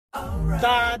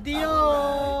Daddy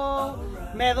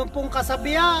meron pong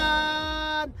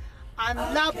kasabihan,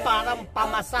 unlove parang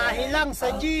pamasahe lang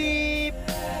sa jeep.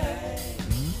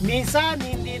 Minsan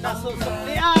hindi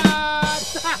nasusuklian.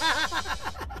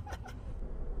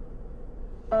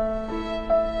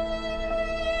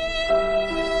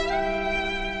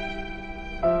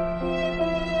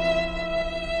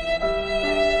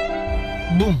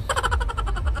 Boom.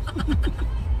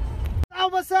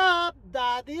 What's up,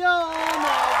 Daddy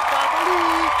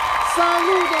nagbabalik.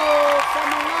 Saludo sa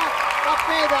mga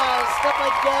kapedas,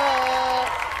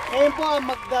 kapadyak. Ngayon po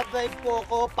magdadrive po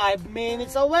ako 5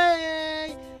 minutes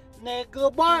away. Negro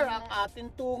Bar ang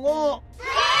ating tungo.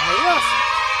 Ayos.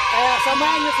 Kaya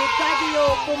samahan niyo si Daddy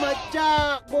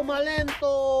Pumadyak,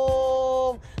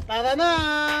 bumalentong. Tara na.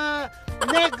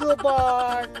 Negro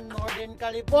Bar, Northern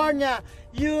California,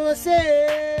 USA.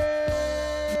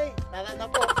 Tara na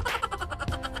po.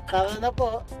 Tara na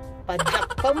po.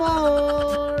 Padyak pa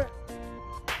more.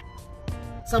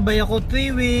 Sabay ako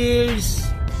 3 wheels.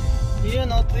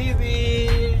 Yun o, 3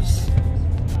 wheels.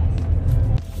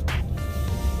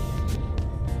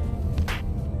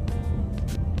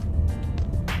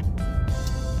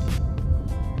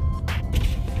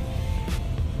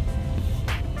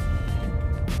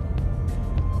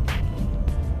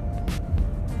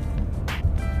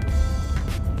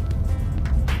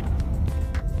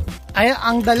 Ay,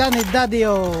 ang dala ni Daddy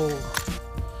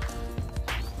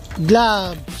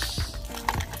gloves,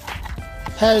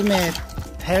 helmet,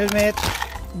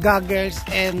 goggles,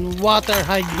 and water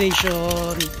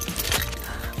hydration.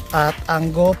 At ang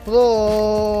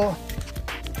GoPro.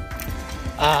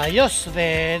 Ayos,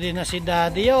 ready na si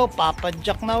Daddy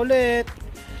papadyak na ulit.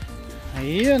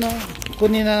 Ayun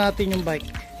kunin na natin yung bike.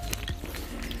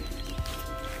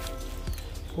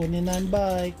 Kunin na ang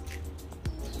bike.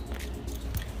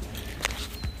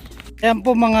 Ayan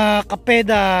po mga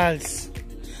kapedals,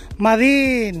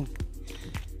 Marine,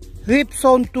 Rip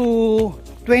Zone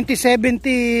 2,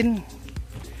 2017,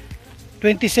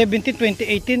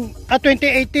 2018,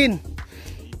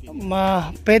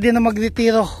 pwede na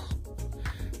magretiro.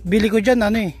 Bili ko dyan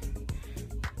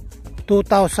 2,300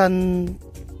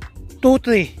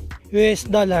 US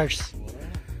dollars.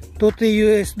 2-3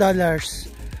 US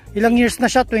dollars. Ilang years na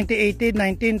siya? 2018,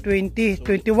 19, 20,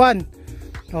 21.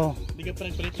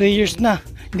 3 years na.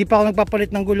 Hindi pa ako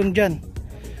nagpapalit ng gulong dyan.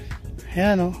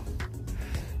 Ayan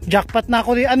jackpot na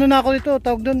ako dito. Ano na ako dito?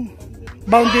 Tawag doon.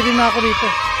 Boundary na ako dito.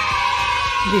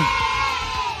 Hindi.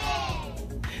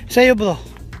 Sa'yo bro?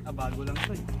 Bago lang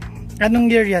ito Anong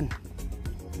year yan?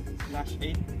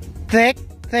 /8. Trek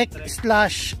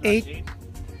 /8.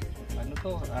 Ano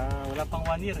to? Wala pang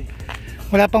 1 year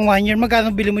Wala pang 1 year.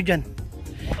 Magkano bili mo dyan?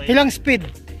 Okay. Ilang speed?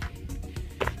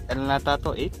 Ano nata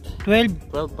to? 8? 12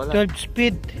 pala. 12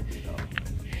 speed.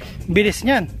 Bilis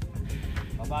niyan.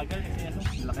 Mabagal kasi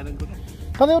laki ng gulong.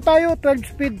 Pareho tayo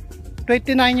 12 speed.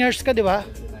 29 years ka, di ba?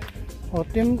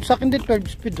 Sa akin din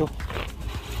 12 speed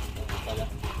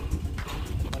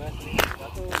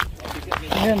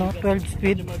Ayan 12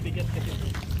 speed.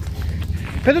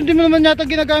 Pero hindi mo naman yata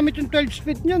ginagamit yung 12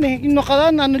 speed nyo Yung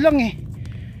nakaraan lang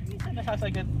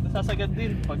Nasasagad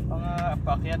din pag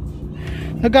paakyat.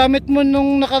 Nagamit mo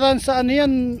nung nakaraan sa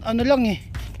yan, 10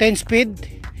 speed.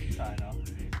 Sa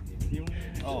Yung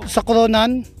sa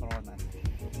Coronan.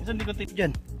 Minsan di ko tip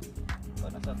dyan.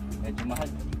 Medyo mahal.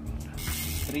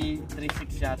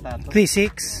 3.6 yata to.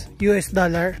 3.6 US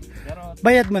dollar. Pero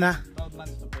bayad mo na? 12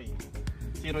 months to pay.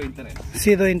 Zero interest.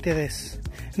 Zero interest.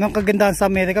 Nung kagandahan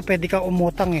sa Amerika, pwede kang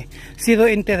umutang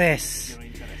Zero interest. Zero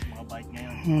interest mga bike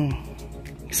ngayon.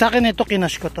 Sa akin ito,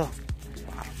 kinash ko to.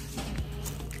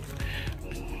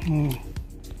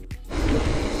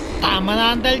 Tama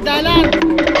na ang daldalan.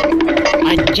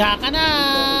 Adya ka na.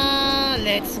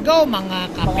 Let's go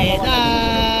mga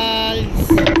kapedals.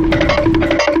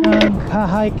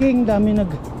 Nagha-hiking, dami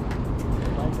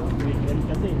Weekend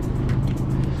kasi.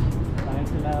 Tayo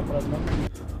sila proud mo.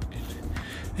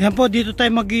 Ayan po, dito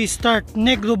tayo mag-i-start.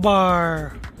 Negro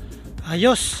Bar.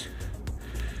 Ayos.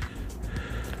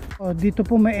 Dito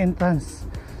po may entrance.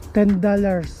 $10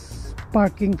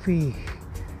 parking fee.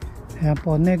 Ayan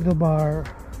po, Negro Bar.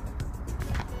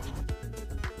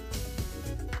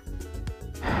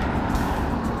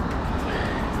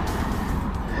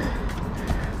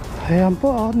 Ayan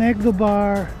po, Negro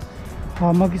Bar.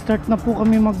 Mag-start na po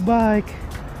kami mag-bike.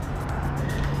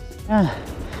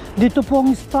 Dito po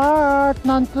ang start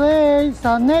ng trail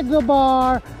sa Negro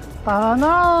Bar. Tara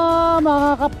na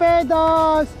mga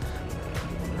kapedas.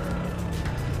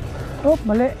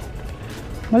 Mali.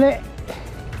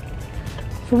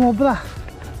 Sumobra.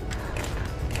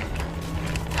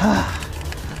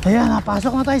 Ayan,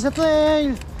 napasok na tayo sa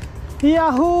trail.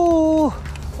 Yahoo!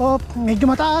 Oh, medyo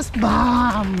mataas.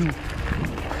 Bam!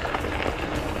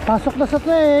 Pasok na sa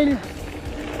trail.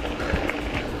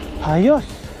 Ayos.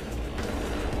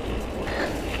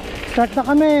 Start na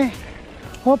kami.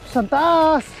 Hops, ang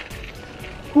taas.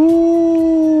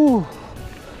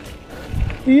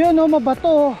 Iyon o,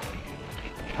 mabato.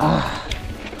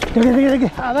 Sige.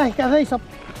 Aray.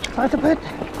 Sakit.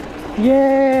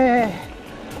 Yeah!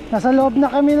 Nasa loob na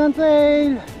kami ng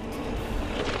trail.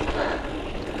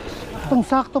 Itong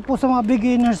sakto po sa mga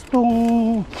beginners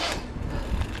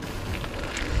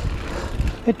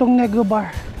itong negro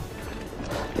bar.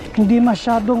 Hindi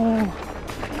masyadong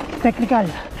technical.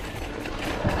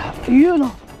 Yun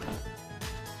o.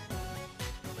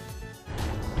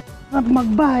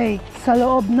 Magbike sa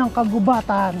loob ng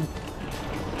kagubatan.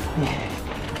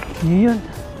 Yun.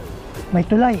 May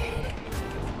tulay.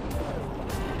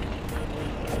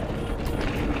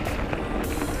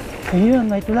 Ayun,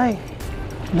 may tulay.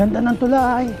 Ganda ng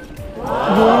tulay.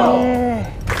 Yeah.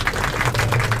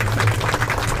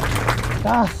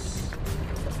 Taas.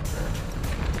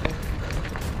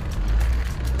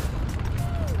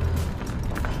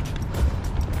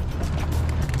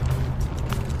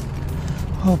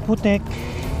 Oh, putek.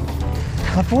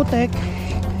 Kaputek.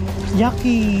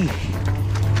 Yaki.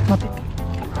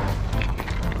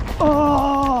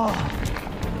 Oh!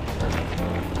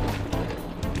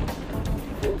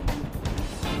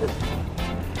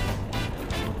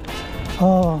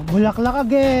 Oh, Bulaklak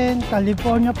again,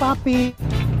 California Poppy.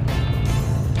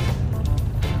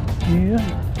 Yun.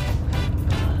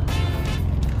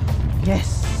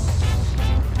 Yes.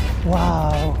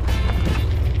 Wow.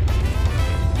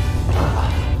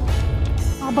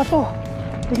 Ba to?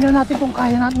 Tingnan natin kung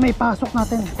kaya natin may pasok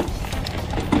natin.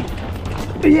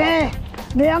 Yeah!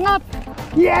 Naangat!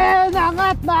 Yeah!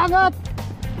 Naangat!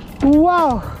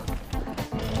 Wow!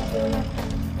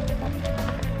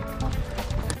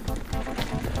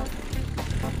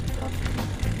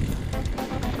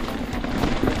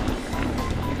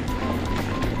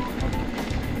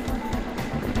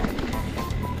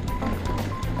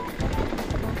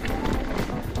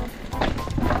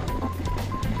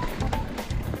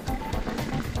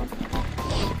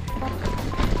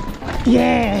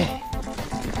 Yeah!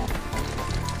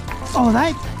 All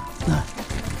right.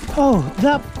 Oh,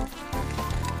 drop.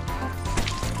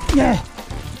 Yeah.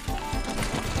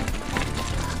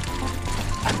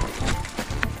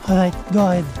 All right,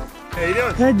 go ahead. How you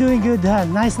doing? You're doing good, huh?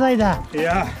 Nice ride, huh?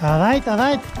 Yeah. All right. Yeah.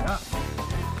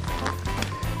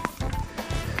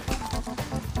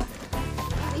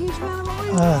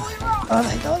 All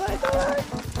right.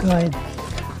 Go ahead.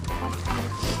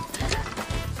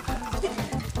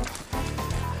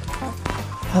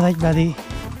 All right, buddy.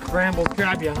 Bramble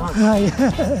grab you, huh? Hi.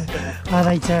 All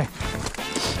right, sir.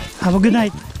 Have a good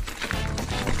night.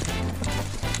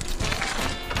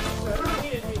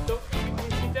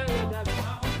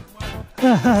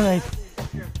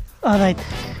 All right.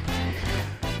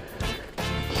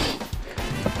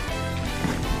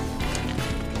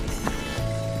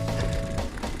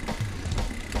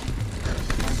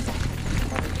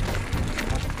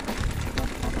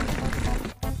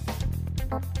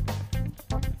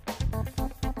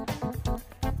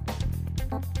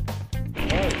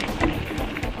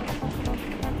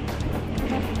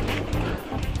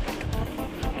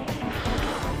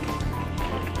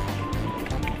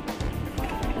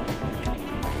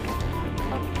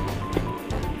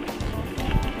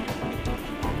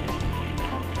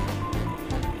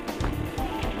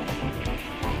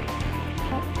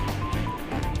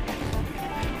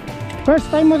 First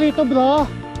time mo dito, bro?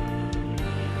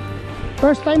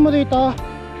 First time mo dito?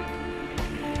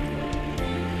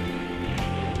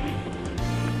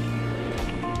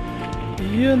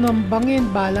 Yun ang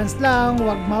bangin, balance lang,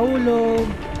 huwag mahulog.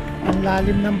 Ang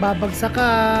lalim ng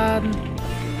babagsakan.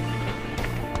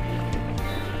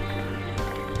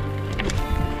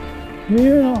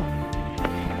 Yun o.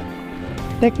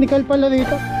 Technical pala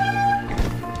dito.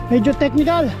 Medyo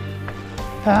technical.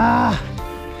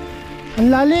 Ang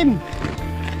lalim.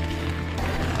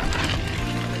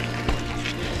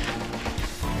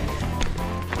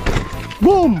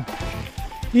 Boom!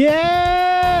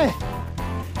 Yeah!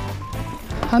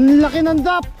 Ang laki ng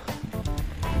drop.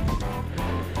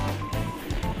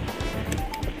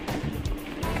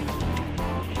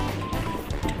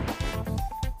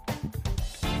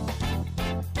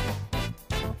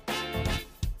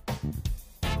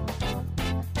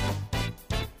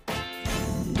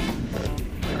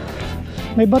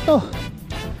 May bato.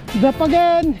 Drop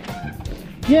again.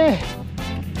 Yeah.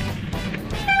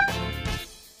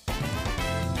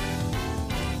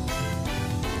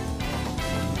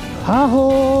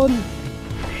 Hahon.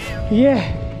 Yeah.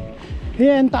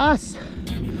 Yeah, ang taas.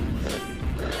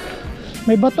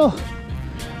 May bato.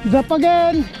 Drop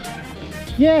again.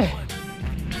 Yeah.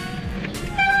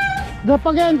 Drop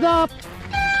again, drop.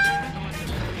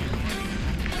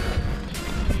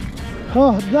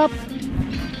 Oh, drop.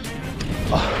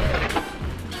 Oh.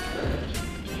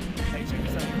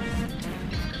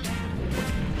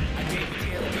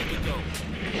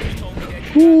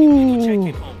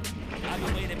 Ooh.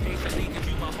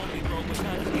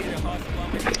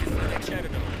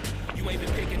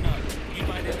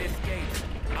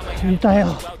 Hindi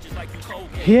tayo.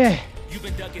 Yeah.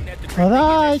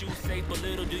 Alright.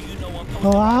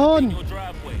 Ahon.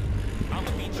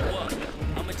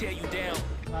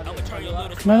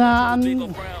 Nanaan.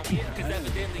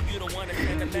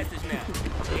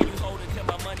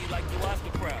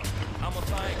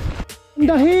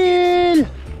 Dahil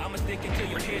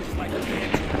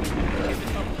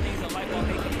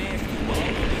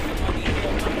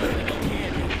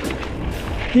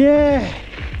yeah.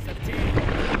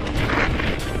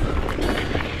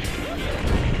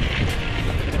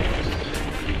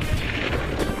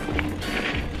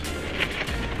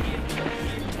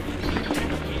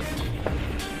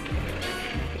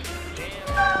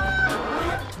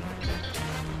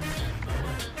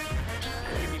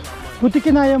 Buti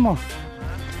kinaya mo.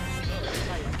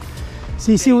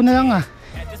 Sisiw na lang ah.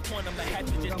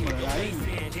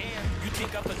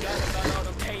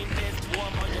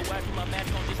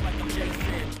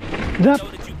 Drop.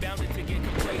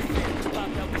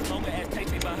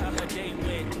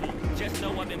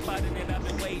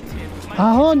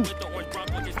 Ahon.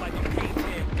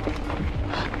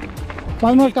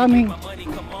 One more coming.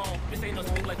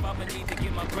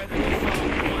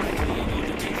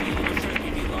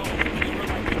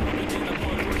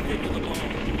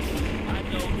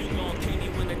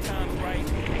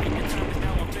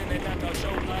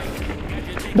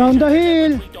 Down the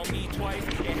hill.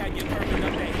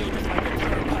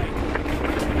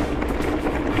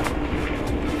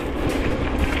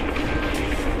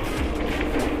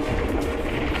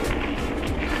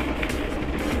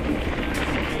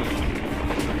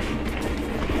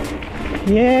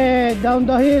 Yeah, down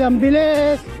the hill, ang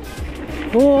bilis.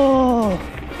 Oh.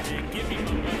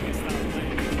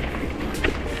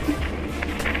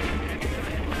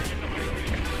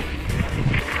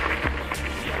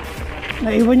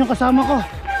 Naiwan yung kasama ko.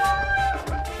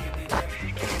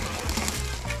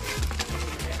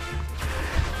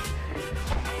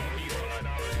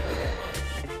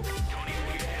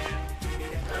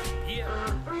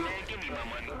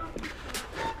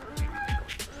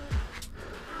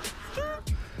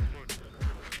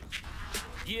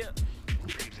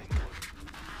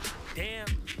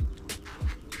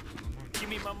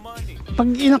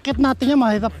 Pag inakit natin yan,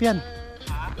 mahirap yan.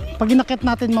 Pag inakit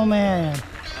natin mamaya yan,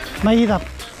 mahirap.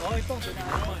 Oh, ito.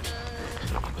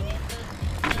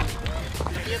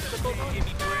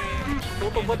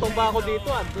 Tutong-tumba ako dito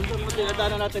ah. Doon sa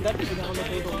tinadaanan natin dati, hindi ako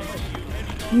natutong.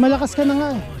 Malakas ka na nga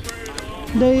eh.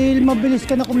 Dahil mabilis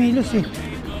ka na kumilos eh.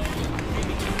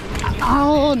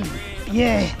 Ahon!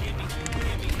 Yeah!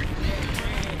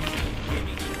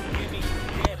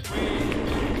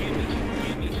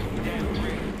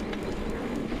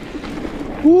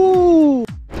 Woo!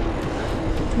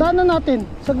 Daanan natin.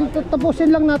 Saglit,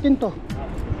 tapusin lang natin to.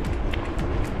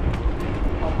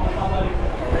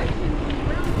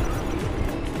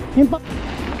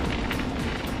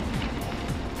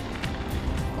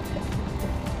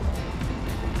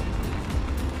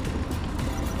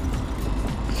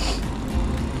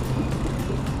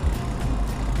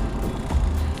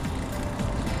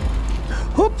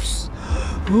 Oops!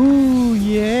 Ooh,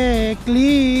 yeah,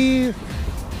 clear.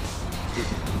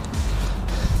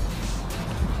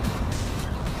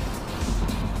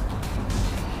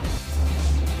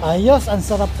 Ayos, ang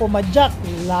sarap pumadyak,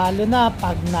 lalo na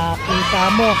pag nakita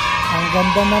mo ang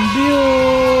ganda ng view.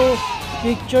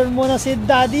 Picture mo na si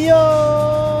Daddy yo.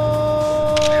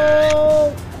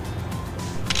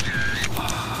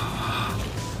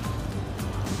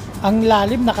 Ang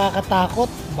lalim, nakakatakot,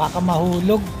 baka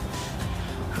mahulog.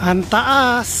 Ang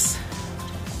taas.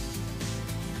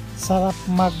 Sarap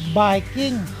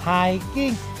mag-biking,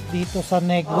 hiking dito sa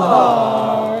Negro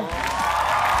Bar.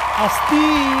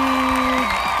 Astig.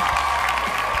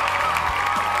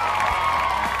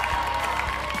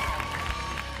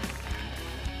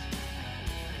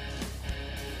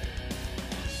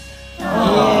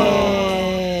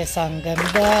 Yes, ang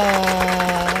ganda.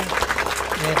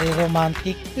 Very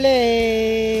romantic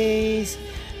place.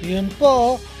 Yun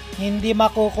po, hindi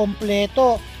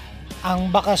makukumpleto ang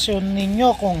bakasyon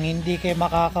ninyo kung hindi kayo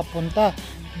makakapunta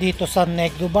dito sa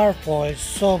Negro Bar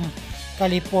Folsom.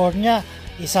 California.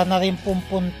 Isa na rin pong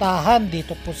puntahan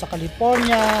dito po sa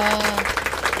California.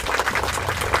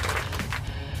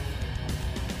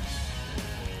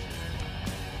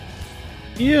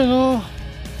 Yun oh.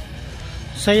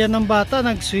 Saya ng bata,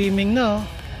 nag-swimming na oh.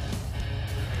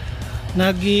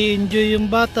 Nag-i-enjoy yung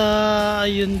bata.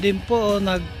 Ayun din po oh,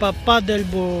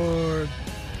 nagpa-paddleboard.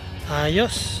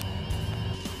 Ayos.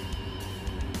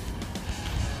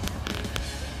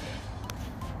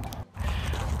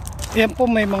 Yan po,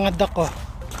 may mga duck oh.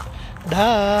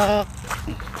 Duck.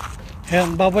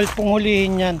 Yan, bawal pong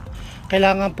hulihin yan.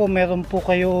 Kailangan po meron po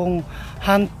kayong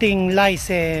hunting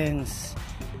license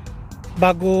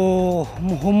bago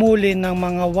humuli ng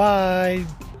mga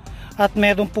wild, at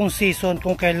meron pong season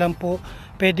kung kailan po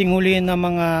pwedeng hulihin ng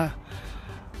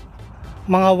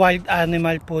mga wild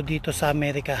animal po dito sa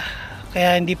Amerika.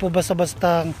 Kaya hindi po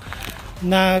basta-basta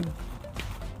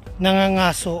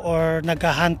nangangaso or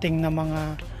naghahunting ng mga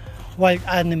wild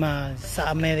animals sa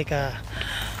Amerika.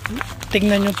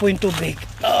 Tingnan nyo po yung tubig.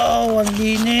 Oh, ang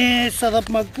linis.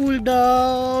 Sarap mag-cool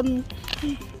down.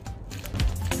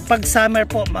 Pag summer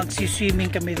po,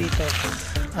 magsiswimming kami dito.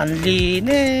 Ang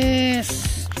linis.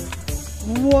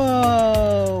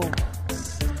 Wow.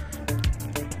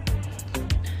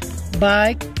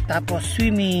 Bike, tapos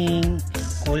swimming.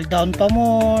 Cool down pa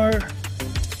more.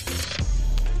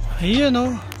 Ayun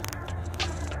oh.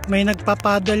 May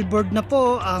nagpa-paddleboard na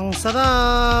po. Ang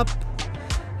sarap.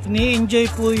 Ini-enjoy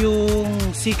po yung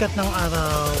sikat ng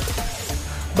araw.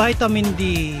 Vitamin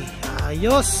D.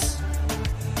 Ayos.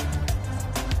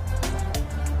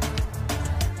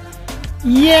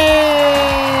 Yes!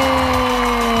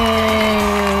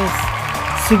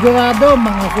 Sigurado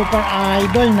mga super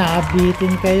idol,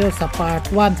 naabitin kayo sa part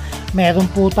 1. Meron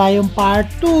po tayong part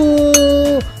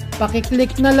 2.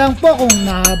 Pakiclick na lang po kung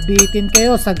naabitin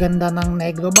kayo sa ganda ng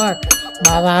Negro Bar.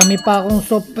 Marami pa akong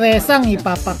sorpresang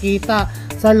ipapakita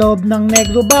sa loob ng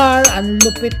Negro Bar. Ang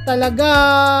lupit talaga.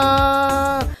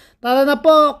 Tara na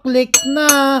po, click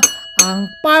na ang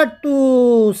part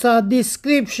 2 sa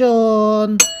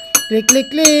description. Click, click,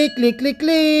 click, click, click,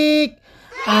 click.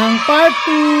 Ang part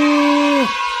 2.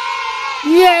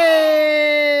 Yay!